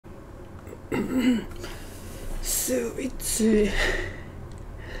So it's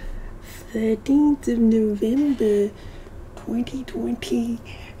 13th of November 2020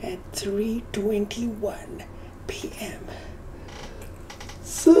 at 3:21 p.m.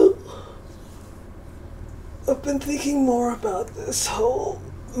 So I've been thinking more about this whole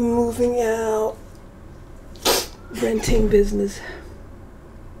moving out, renting business.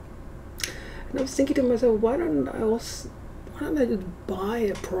 And I was thinking to myself, why don't I just buy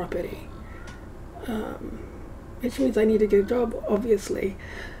a property? Which means I need to get a job, obviously.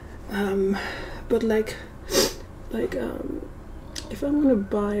 But if I'm gonna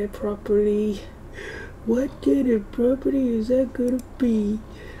buy a property, what kind of property is that gonna be?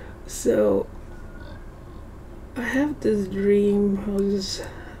 So I have this dream.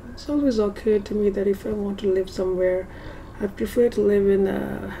 It's always occurred to me that if I want to live somewhere, I prefer to live in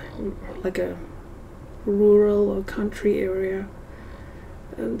a rural or country area.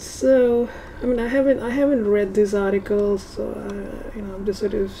 And so, I mean, I haven't read these articles, so I'm just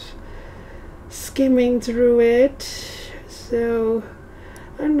sort of skimming through it. So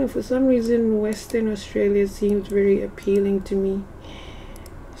I don't know, for some reason Western Australia seems very appealing to me.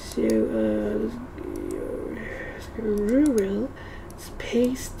 So let's go rural. Let's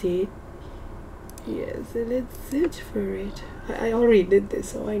paste it. Yeah, so let's search for it. I already did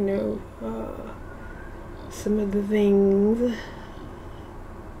this, so I know some of the things.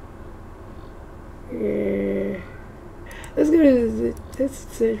 Yeah. Let's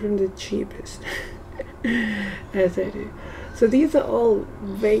search from the cheapest. As I do. So these are all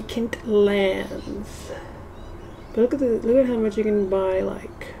vacant lands. But look at how much you can buy,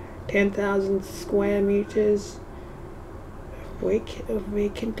 like 10,000 square meters of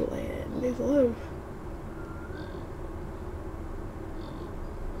vacant land. There's a lot of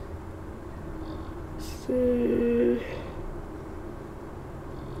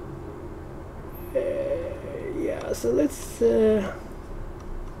so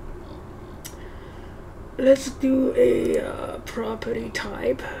let's do a property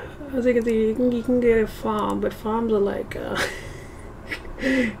type. As you can see, you can get a farm, but farms are like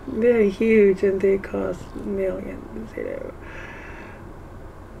they're huge and they cost millions,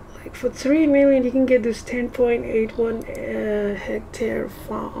 Like for 3 million you can get this 10.81 hectare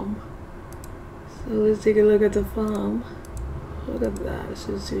farm. So let's take a look at the farm. Look at that, this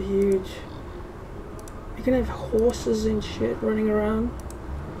is huge. You can have horses and shit running around.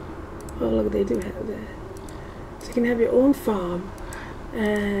 Oh look, they do have that. So you can have your own farm,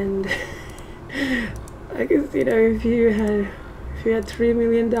 and I guess if you had $3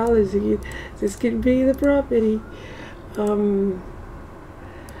 million, this could be the property.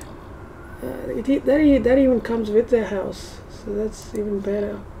 That even comes with the house, so that's even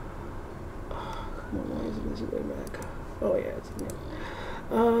better. Oh, come on, why isn't this way back? Oh yeah, it's new.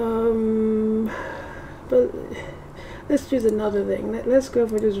 But let's choose another thing. Let's go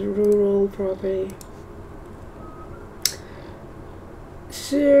for this rural property.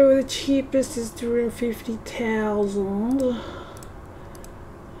 So the cheapest is 250,000.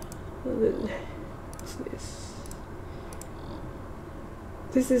 What's this?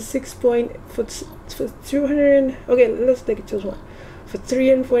 This is for 200. Okay, let's take it just one. For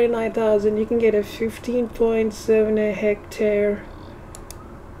 349,000, you can get a 15.7 hectare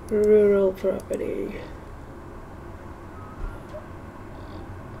rural property.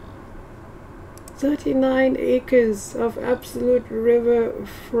 39 acres of absolute river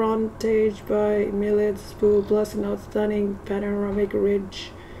frontage by Milled's Pool, plus an outstanding panoramic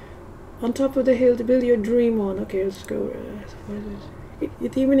ridge on top of the hill to build your dream on. Okay, let's go.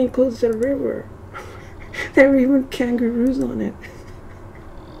 It even includes a river. There are even kangaroos on it.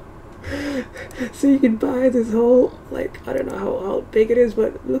 So you can buy this whole, like, I don't know how big it is,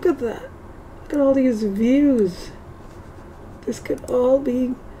 but look at that. Look at all these views. This could all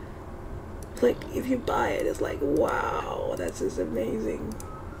be, like, if you buy it, it's like, wow, that's just amazing.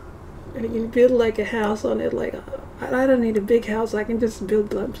 And you can build like a house on it. Like, I don't need a big house. I can just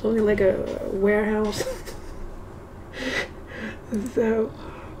build something like a warehouse. So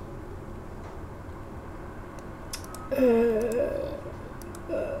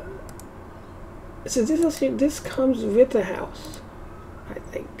so this comes with the house, I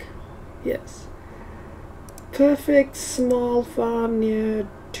think. Yes. Perfect small farm near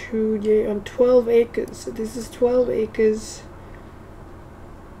on 12 acres. So this is 12 acres.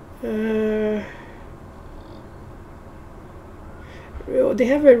 They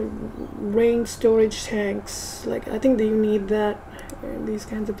have a rain storage tanks. Like, I think that you need that in these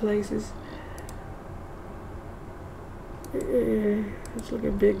kinds of places. It's like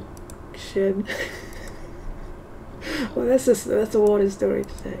a big shed. Well, that's a water storage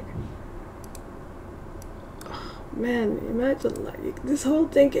tank. Man, imagine like this whole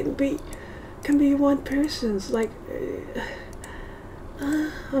thing can be one person's. Like,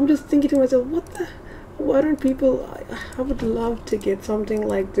 I'm just thinking to myself, why don't people? I would love to get something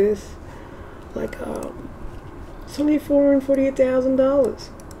like this. Like, it's only $448,000.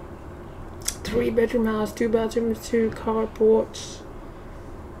 3-bedroom house, 2 bathrooms, 2 carports.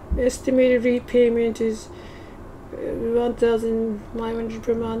 Estimated repayment is 1,900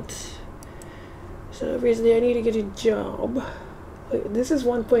 per month. So obviously I need to get a job. This is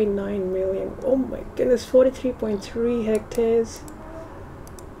 1.9 million. Oh my goodness, 43.3 hectares.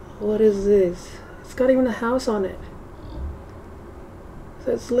 What is this? It's got even a house on it.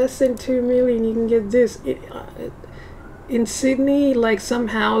 So it's less than 2 million. You can get this. In Sydney, like some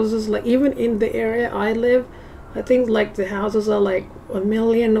houses, like even in the area I live, I think like the houses are like $1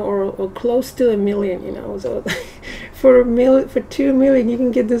 million or close to $1 million, you know. So for $2 million you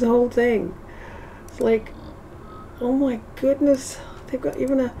can get this whole thing. It's like, oh my goodness, they've got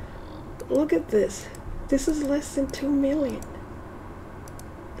even a, look at this. This is less than 2 million.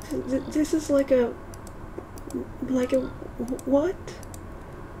 This is like a what?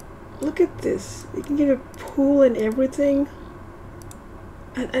 Look at this. You can get a pool and everything.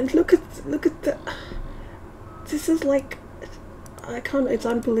 And look at the, this is like, it's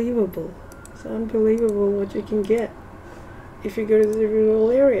unbelievable. It's unbelievable what you can get if you go to the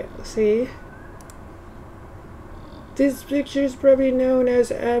rural area. See? This picture is probably known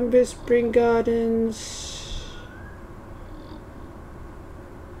as Amber Spring Gardens.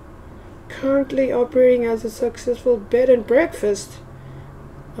 Currently operating as a successful bed and breakfast.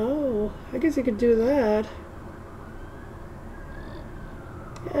 Oh, I guess you could do that.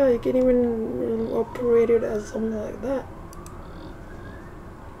 Yeah, you can even operate it as something like that.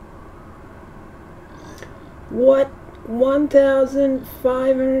 What?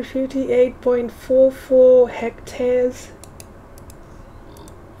 1,558.44 hectares.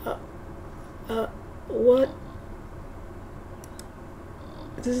 What?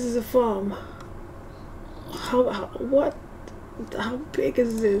 This is a farm. What? How big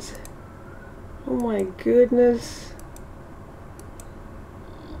is this? Oh my goodness.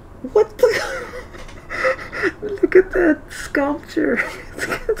 What the? Look at that sculpture.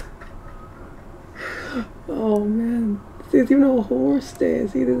 Oh man, there's even a horse there.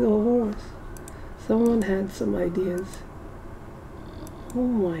 See, there's a horse. Someone had some ideas. Oh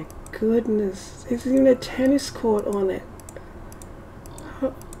my goodness, there's even a tennis court on it.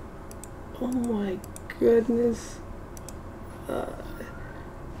 Oh my goodness. Oh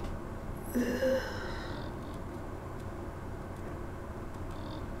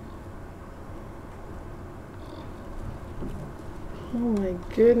my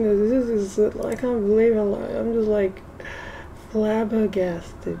goodness, this is, I can't believe how, I'm just like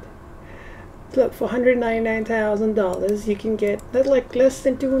flabbergasted. Look, for $199,000 you can get, that's like less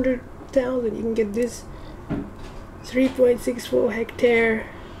than 200,000, you can get this 3.64 hectare.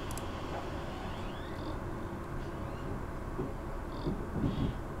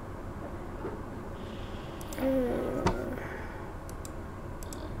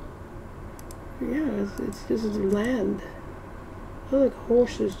 Yeah, it's just land. Oh, look,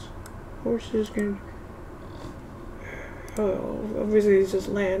 horses. Horses can. Oh, obviously it's just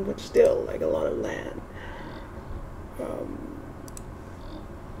land, but still, like a lot of land.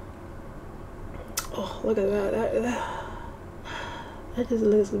 Oh, look at that. That just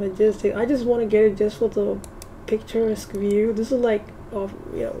looks majestic. I just want to get it just for the picturesque view. This is like, you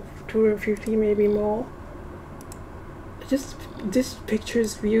know, 250 maybe more. Just this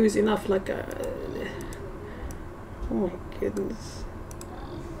picture's view is enough. Like a. Oh my goodness.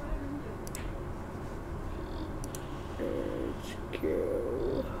 Let's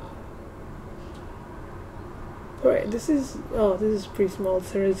go. Alright, this is pretty small.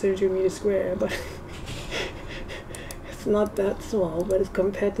 It's 32 meters square, but it's not that small, but it's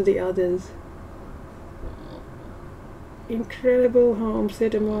compared to the others. Incredible home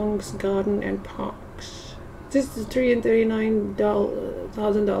set amongst garden and parks. This is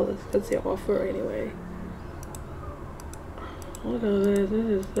 $339,000. That's the offer anyway. Look at this. This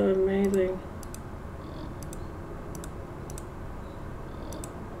is so amazing.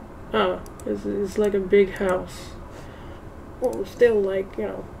 Oh, it's like a big house. Well, still, like, you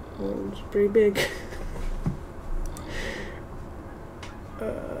know, it's pretty big.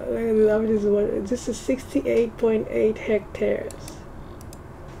 This is 68.8 hectares.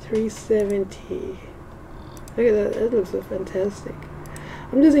 370. Look at that. That looks so fantastic.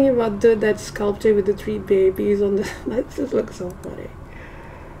 I'm just thinking about that sculpture with the 3 babies on the. That just looks so funny.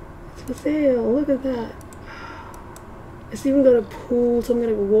 It's for sale. Look at that. It's even got a pool, some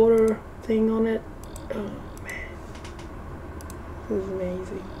kind of water thing on it. Oh man. This is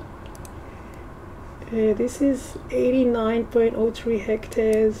amazing. This is 89.03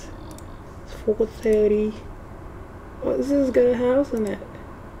 hectares. It's 430. Oh, this has got a house in it.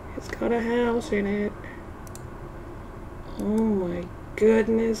 It's got a house in it. Oh my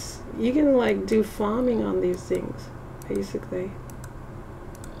goodness. You can like do farming on these things, basically.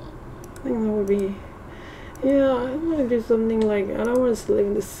 I think that would be... Yeah, I want to do something like... I don't want to live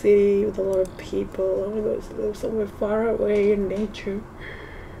in the city with a lot of people. I want to go live somewhere far away in nature.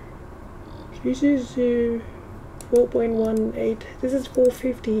 This is 4.18. This is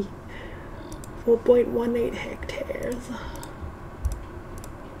 450. 4.18 hectares.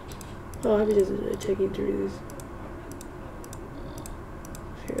 Oh, I'm just checking through this.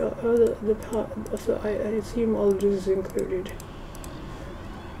 Oh, the part. So I assume all this is included.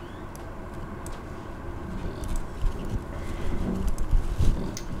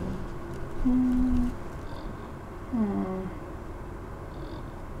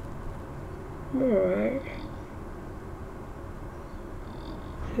 Alright.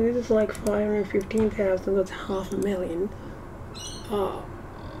 This is like 515,000, that's $500,000. Oh,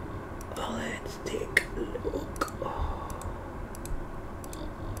 let's take a look.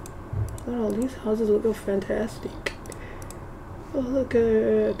 Oh, these houses look fantastic. Oh, look,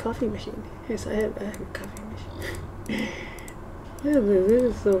 a coffee machine. Yes, I have a coffee machine. Look at this, this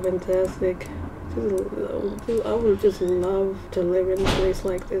is so fantastic. I would just love to live in a place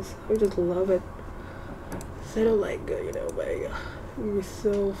like this. I would just love it. Instead of like, you know, but it would be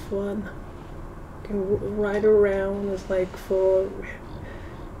so fun. You can ride around. It's like for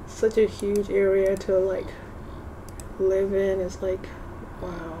such a huge area to like live in. It's like,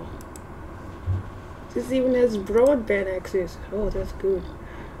 wow. This even has broadband access. Oh, that's good.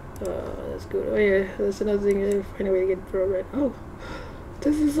 That's good. Oh yeah, that's another thing. If anyway, get broadband. Oh,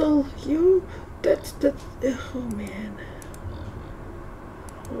 this is all you. That's oh man.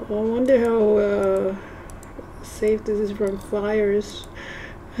 I wonder how safe this is from fires.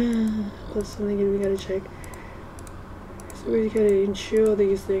 That's something we gotta check. So we gotta insure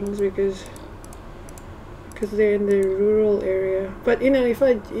these things because they're in the rural area. But you know, if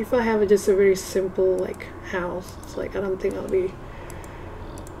I have just a very simple like house, it's like I don't think I'll be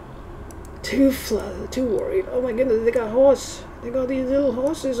too worried. Oh my goodness, they got horse. They got these little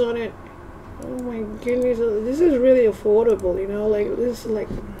horses on it. Oh my goodness, this is really affordable, you know, like this, like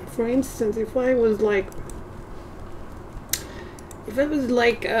for instance, if I was like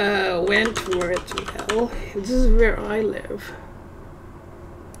Wentworth, well, this is where I live,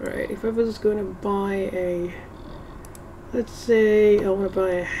 right? If I was going to buy a, let's say I want to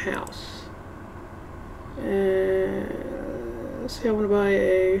buy a house, let's say I want to buy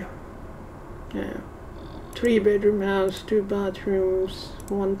a 3-bedroom house, 2 bathrooms,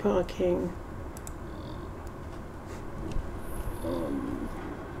 1 parking.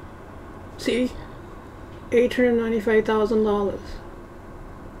 See, $895,000.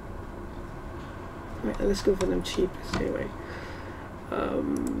 Right, let's go for them cheapest anyway.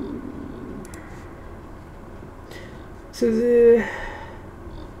 So the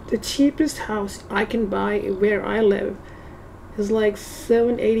cheapest house I can buy where I live is like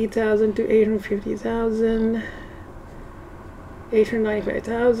 $780,000 to $850,000,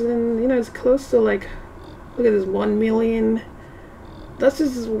 $895,000. You know, it's close to like, look at this, $1 million. That's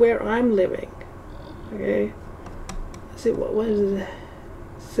just where I'm living. Okay. Let's see, what is it?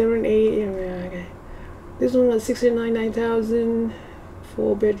 780. Okay. This one was $699,000,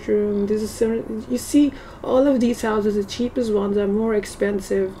 4-bedroom. This is 7. You see, all of these houses, the cheapest ones, are more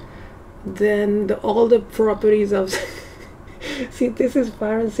expensive than all the properties of. See, this is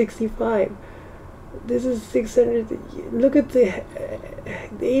 565. This is 600. Look at they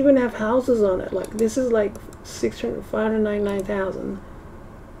even have houses on it. Like this is like 599,000.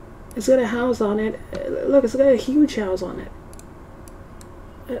 It's got a house on it. Look, it's got a huge house on it.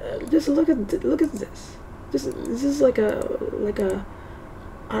 Just look at this. This is like a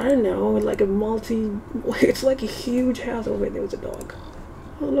I don't know, like a multi. It's like a huge house. Oh wait, there was a dog.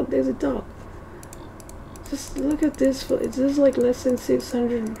 Oh look, there's a dog. Just look at this. This is like less than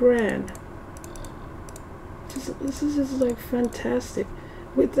 600 grand. This is just like fantastic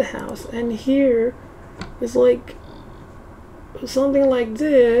with the house. And here it's like something like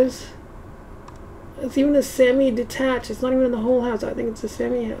this. It's even a semi-detached. It's not even the whole house. I think it's a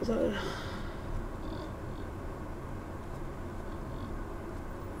semi-house.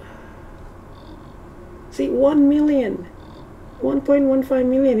 See, 1 million. 1.15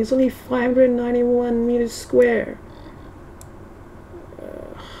 million. It's only 591 meters square.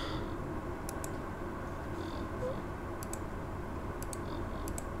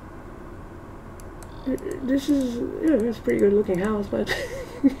 this is, yeah, it's a pretty good looking house, but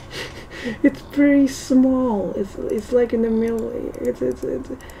it's pretty small. It's like in the middle.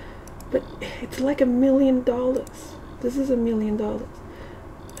 But it's like $1,000,000. This is $1,000,000.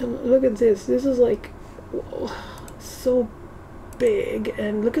 And look at this. This is like, whoa, so big.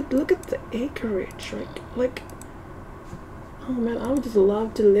 And look at the acreage. Like, oh man, I would just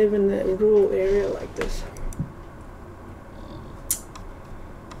love to live in a rural area like this.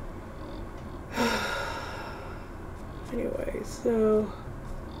 Anyway, so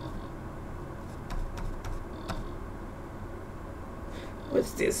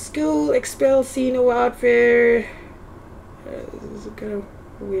what's this? School expel scenic wildfire. This is a kind of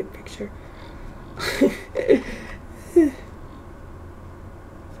weird picture.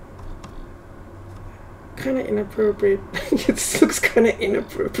 Kind of inappropriate. It looks kind of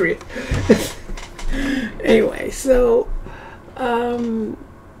inappropriate. Anyway, so as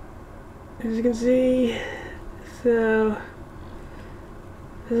you can see, so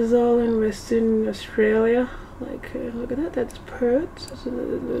this is all in Western Australia. Like, look at that. That's Perth. That's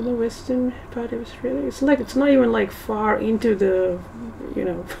in the western part of Australia. It's like, it's not even like far into the, you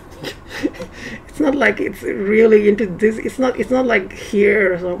know, it's not like it's really into this. It's not like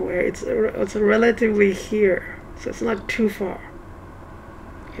here or somewhere. It's relatively here, so it's not too far.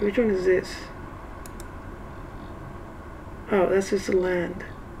 Okay, which one is this? Oh, that's just the land.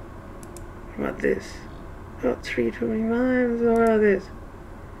 What about this? Oh, 325. So what about this?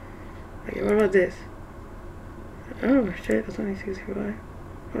 Okay, what about this? Oh shit, that's only 65.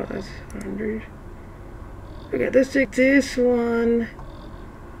 Oh, that's 100. Okay, let's take this one.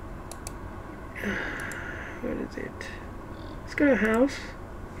 What is it? It's got a house,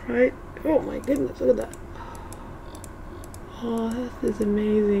 right? Oh my goodness, look at that. Oh, that is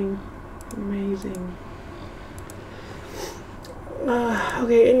amazing. Amazing.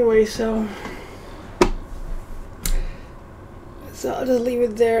 Okay, anyway, so I'll just leave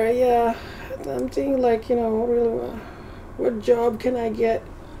it there. Yeah, I'm thinking, like, you know, really, what job can I get?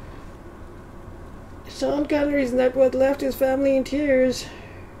 Sean Connery's net worth left his family in tears.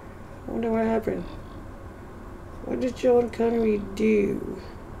 I wonder what happened. What did Sean Connery do?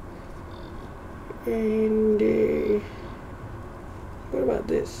 And what about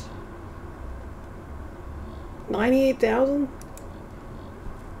this? 98,000?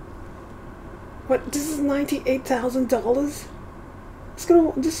 What? This is $98,000?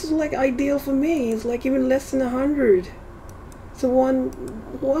 This is like ideal for me. It's like even less than 100. So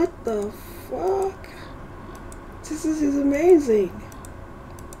what the fuck? This is amazing.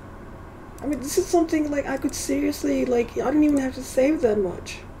 I mean, this is something like I could seriously, like, I don't even have to save that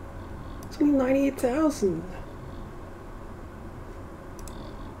much. It's only 98,000.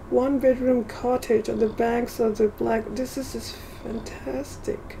 1-bedroom cottage on the banks of the Black. This is just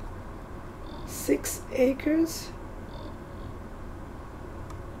fantastic. 6 acres.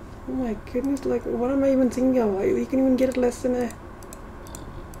 Oh my goodness, like, what am I even thinking of? You can even get it less than a...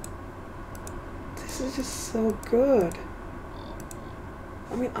 This is just so good.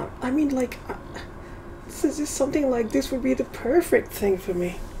 I mean, like, this is just something like this would be the perfect thing for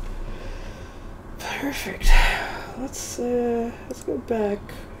me. Perfect. Let's go back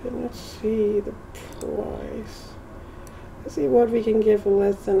and let's see the price. Let's see what we can get for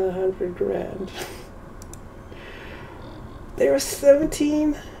less than 100 grand. There are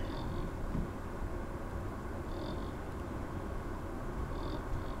 17.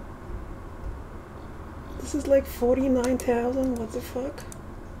 This is like 49,000. What the fuck?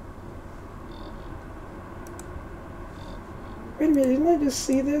 Wait a minute, didn't I just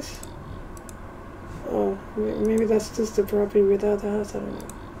see this? Oh, maybe that's just the property without the house, I don't know.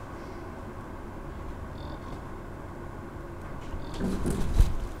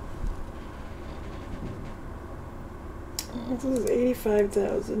 This is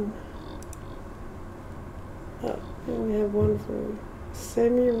 85,000. Oh, and we have one for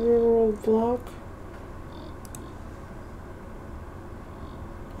semi-rural block.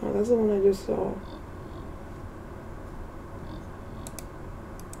 Oh, that's the one I just saw.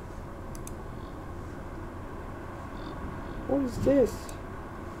 What is this?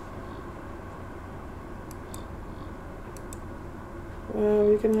 Wow,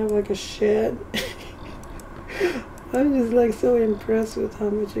 you can have like a shed. I'm just like so impressed with how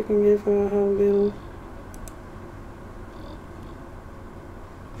much you can get for how little.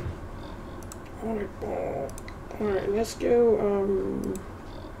 Alright, let's go,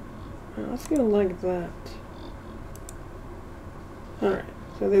 let's go like that. Alright,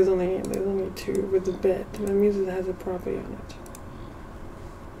 so there's only 2 with the bed. That means it has a property on it.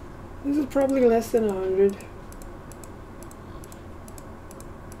 This is probably less than 100.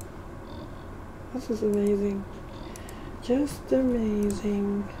 This is amazing. Just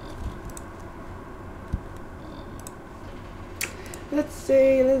amazing. Let's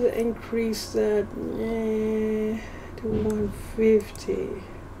increase that to 150.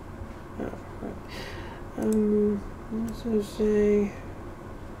 Oh, right. Let's say.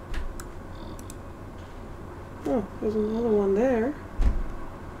 Oh, there's another one there.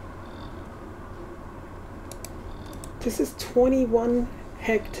 This is 21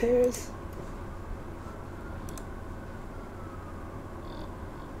 hectares.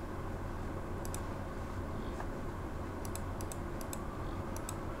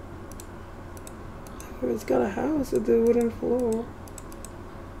 It's got a house with a wooden floor.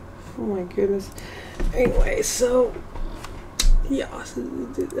 Oh my goodness. Anyway, so yeah, so, I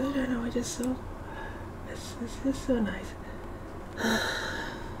don't know, I just so it's so nice. I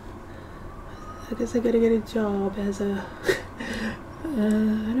guess I gotta get a job as a I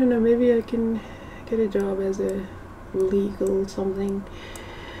don't know, maybe I can get a job as a legal something,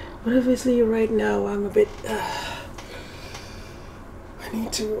 but obviously right now I'm a bit I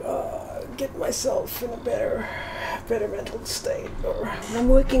need to get myself in a better mental state, or I'm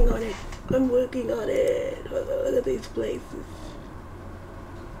working on it. Look at these places.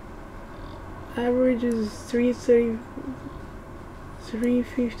 Average is 330,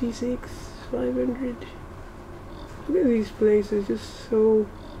 356, 500. Look at these places, just so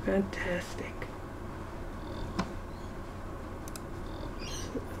fantastic. It's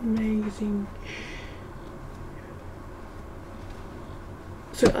amazing.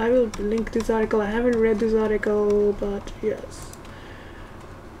 So I will link this article. I haven't read this article, but yes.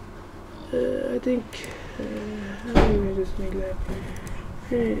 I think I'm gonna just make that.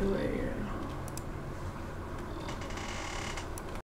 Anyway.